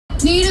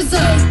Need a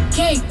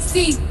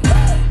KC.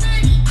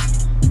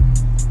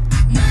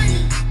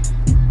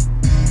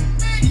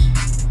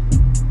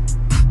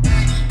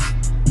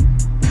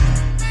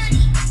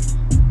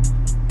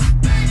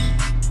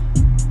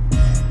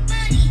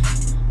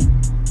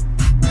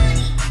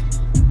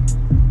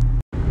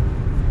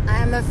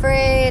 I'm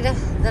afraid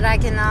that I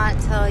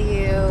cannot tell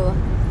you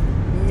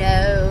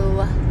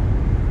no.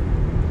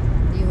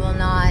 You will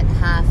not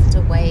have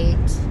to wait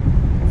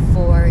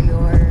for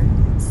your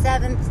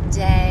 7th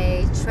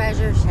day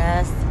treasure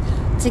chest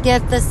to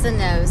get the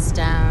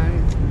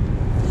Snowstone.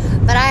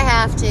 But I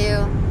have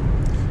to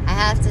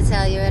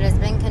tell you, it has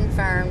been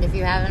confirmed if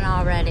you haven't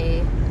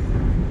already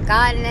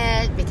gotten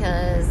it,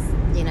 because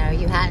you know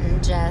you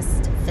hadn't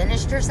just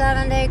finished your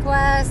 7-day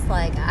quest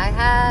like I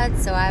had.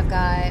 So I've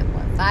got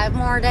 5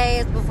 more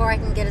days before I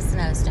can get a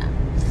Snowstone.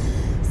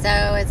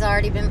 So it's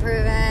already been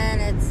proven.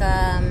 It's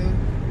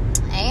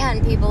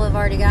and people have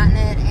already gotten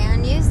it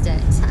and used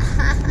it.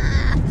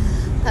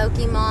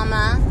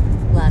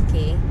 Pokemama,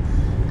 lucky.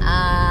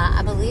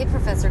 I believe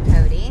Professor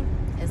Cody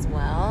as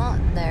well.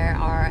 There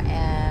are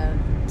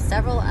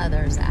several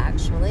others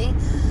actually.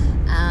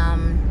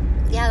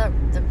 Yeah,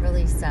 that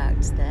really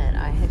sucked that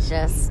I had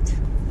just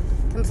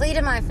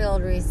completed my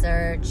field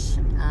research.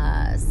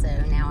 So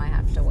now I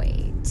have to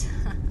wait.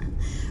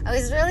 I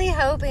was really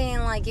hoping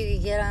like you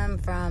could get them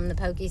from the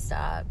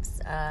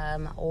Pokestops,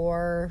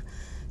 or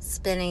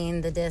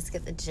spinning the disc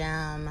at the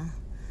gym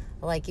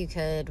like you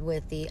could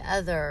with the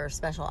other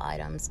special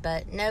items,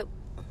 but nope.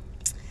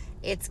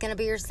 It's going to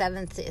be your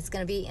 7th, it's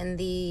going to be in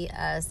the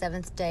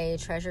 7th day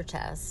treasure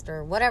chest,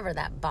 or whatever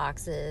that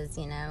box is,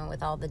 you know,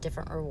 with all the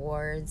different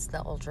rewards,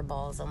 the Ultra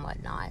Balls and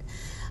whatnot.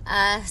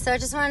 So I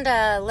just wanted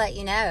to let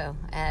you know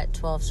at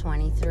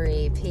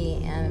 12:23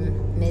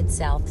 p.m.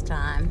 Mid-South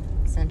time,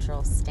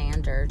 Central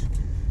Standard,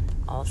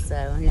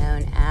 also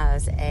known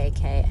as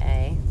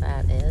AKA,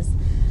 that is.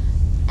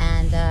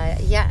 And,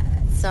 yeah,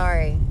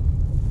 sorry,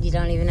 you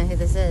don't even know who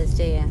this is,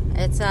 do you?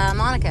 It's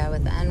Monica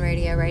with the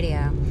Unradio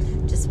Radio.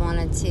 Just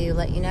wanted to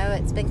let you know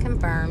it's been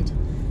confirmed,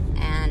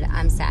 and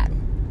I'm sad.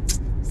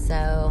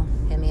 So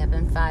hit me up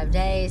in 5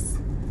 days,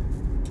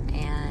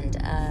 and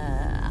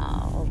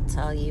I'll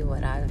tell you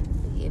what I've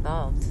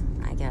evolved,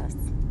 I guess.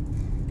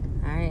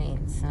 All right,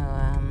 so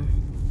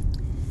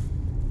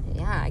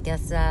yeah, I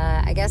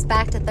guess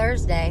back to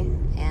Thursday,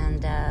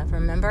 and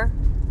remember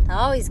to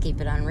always keep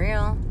it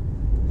unreal,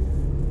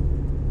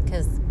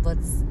 because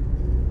what's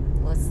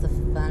the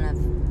fun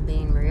of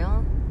being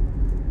real?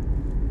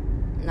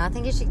 And I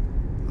think you should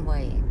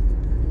wait.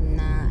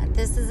 Nah,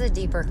 this is a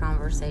deeper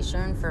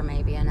conversation for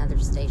maybe another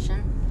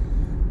station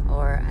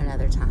or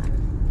another time.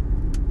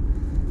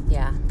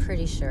 Yeah,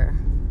 pretty sure.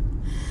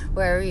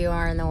 Wherever you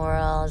are in the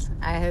world,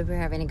 I hope you're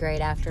having a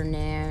great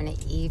afternoon,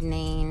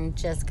 evening,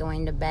 just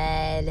going to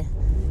bed.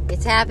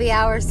 It's happy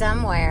hour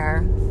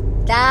somewhere.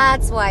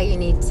 That's why you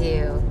need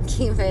to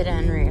keep it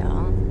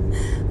unreal.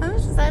 I'm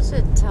such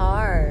a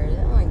tard.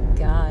 Oh my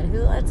God,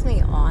 who lets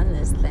me on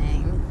this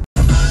thing?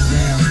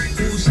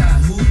 Who's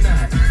hot, who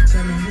not?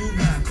 Tell me who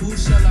rock, who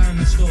sell out in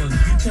the stores.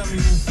 You tell me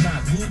who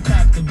flop, who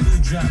cop the blue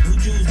drop, who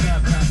jewels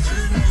got pop, who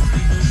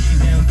mostly Gucci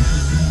down to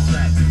the blue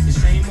black. The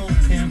same old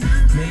pimp,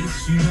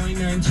 mace, you know ain't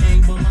nothing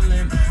changed but my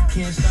limp.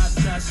 Can't stop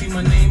till I see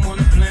my name on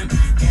the blimp.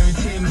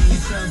 Guarantee me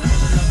yourself for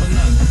the level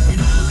up. You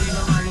don't believe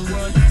in all the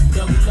world,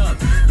 double up.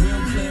 We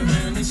don't play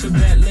around, it's a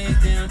bet, lay it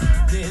down.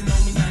 Didn't know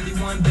me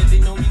 91, bet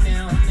they know me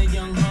now. I'm the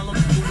young Harlem,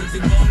 with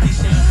the Goldie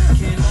sound.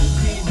 Can't no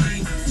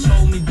PD,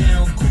 hold me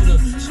down, cooler.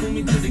 School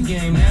me to the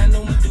game, now I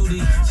know my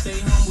duty. Stay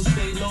humble,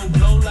 stay low,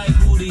 blow like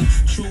Woody.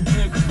 True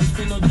pimp, we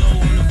spin no dough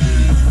on the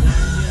booty.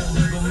 Yeah,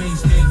 there go me,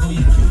 stay go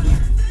you cutie.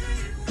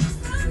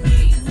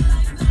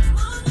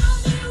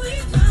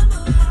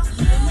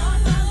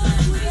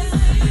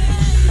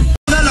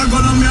 De la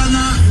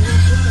colombiana,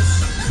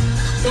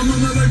 como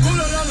me ve el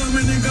culo la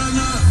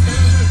dominicana.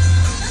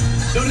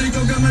 Lo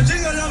rico que me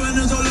chinga la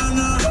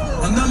venezolana.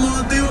 Andamos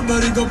activos,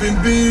 perico, pim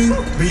pim.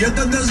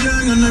 Billetes de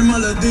 100 en el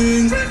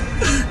maletín.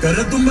 Que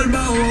retumbe el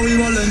bajo y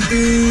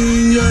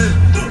Valentín,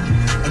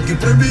 yeah. Aquí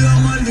prohibido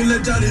amar,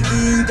 dile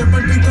charitín. Que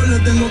por pico le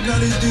tengo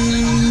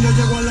claritín. Yo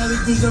llego a la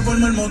disco y se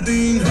forma el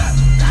motín.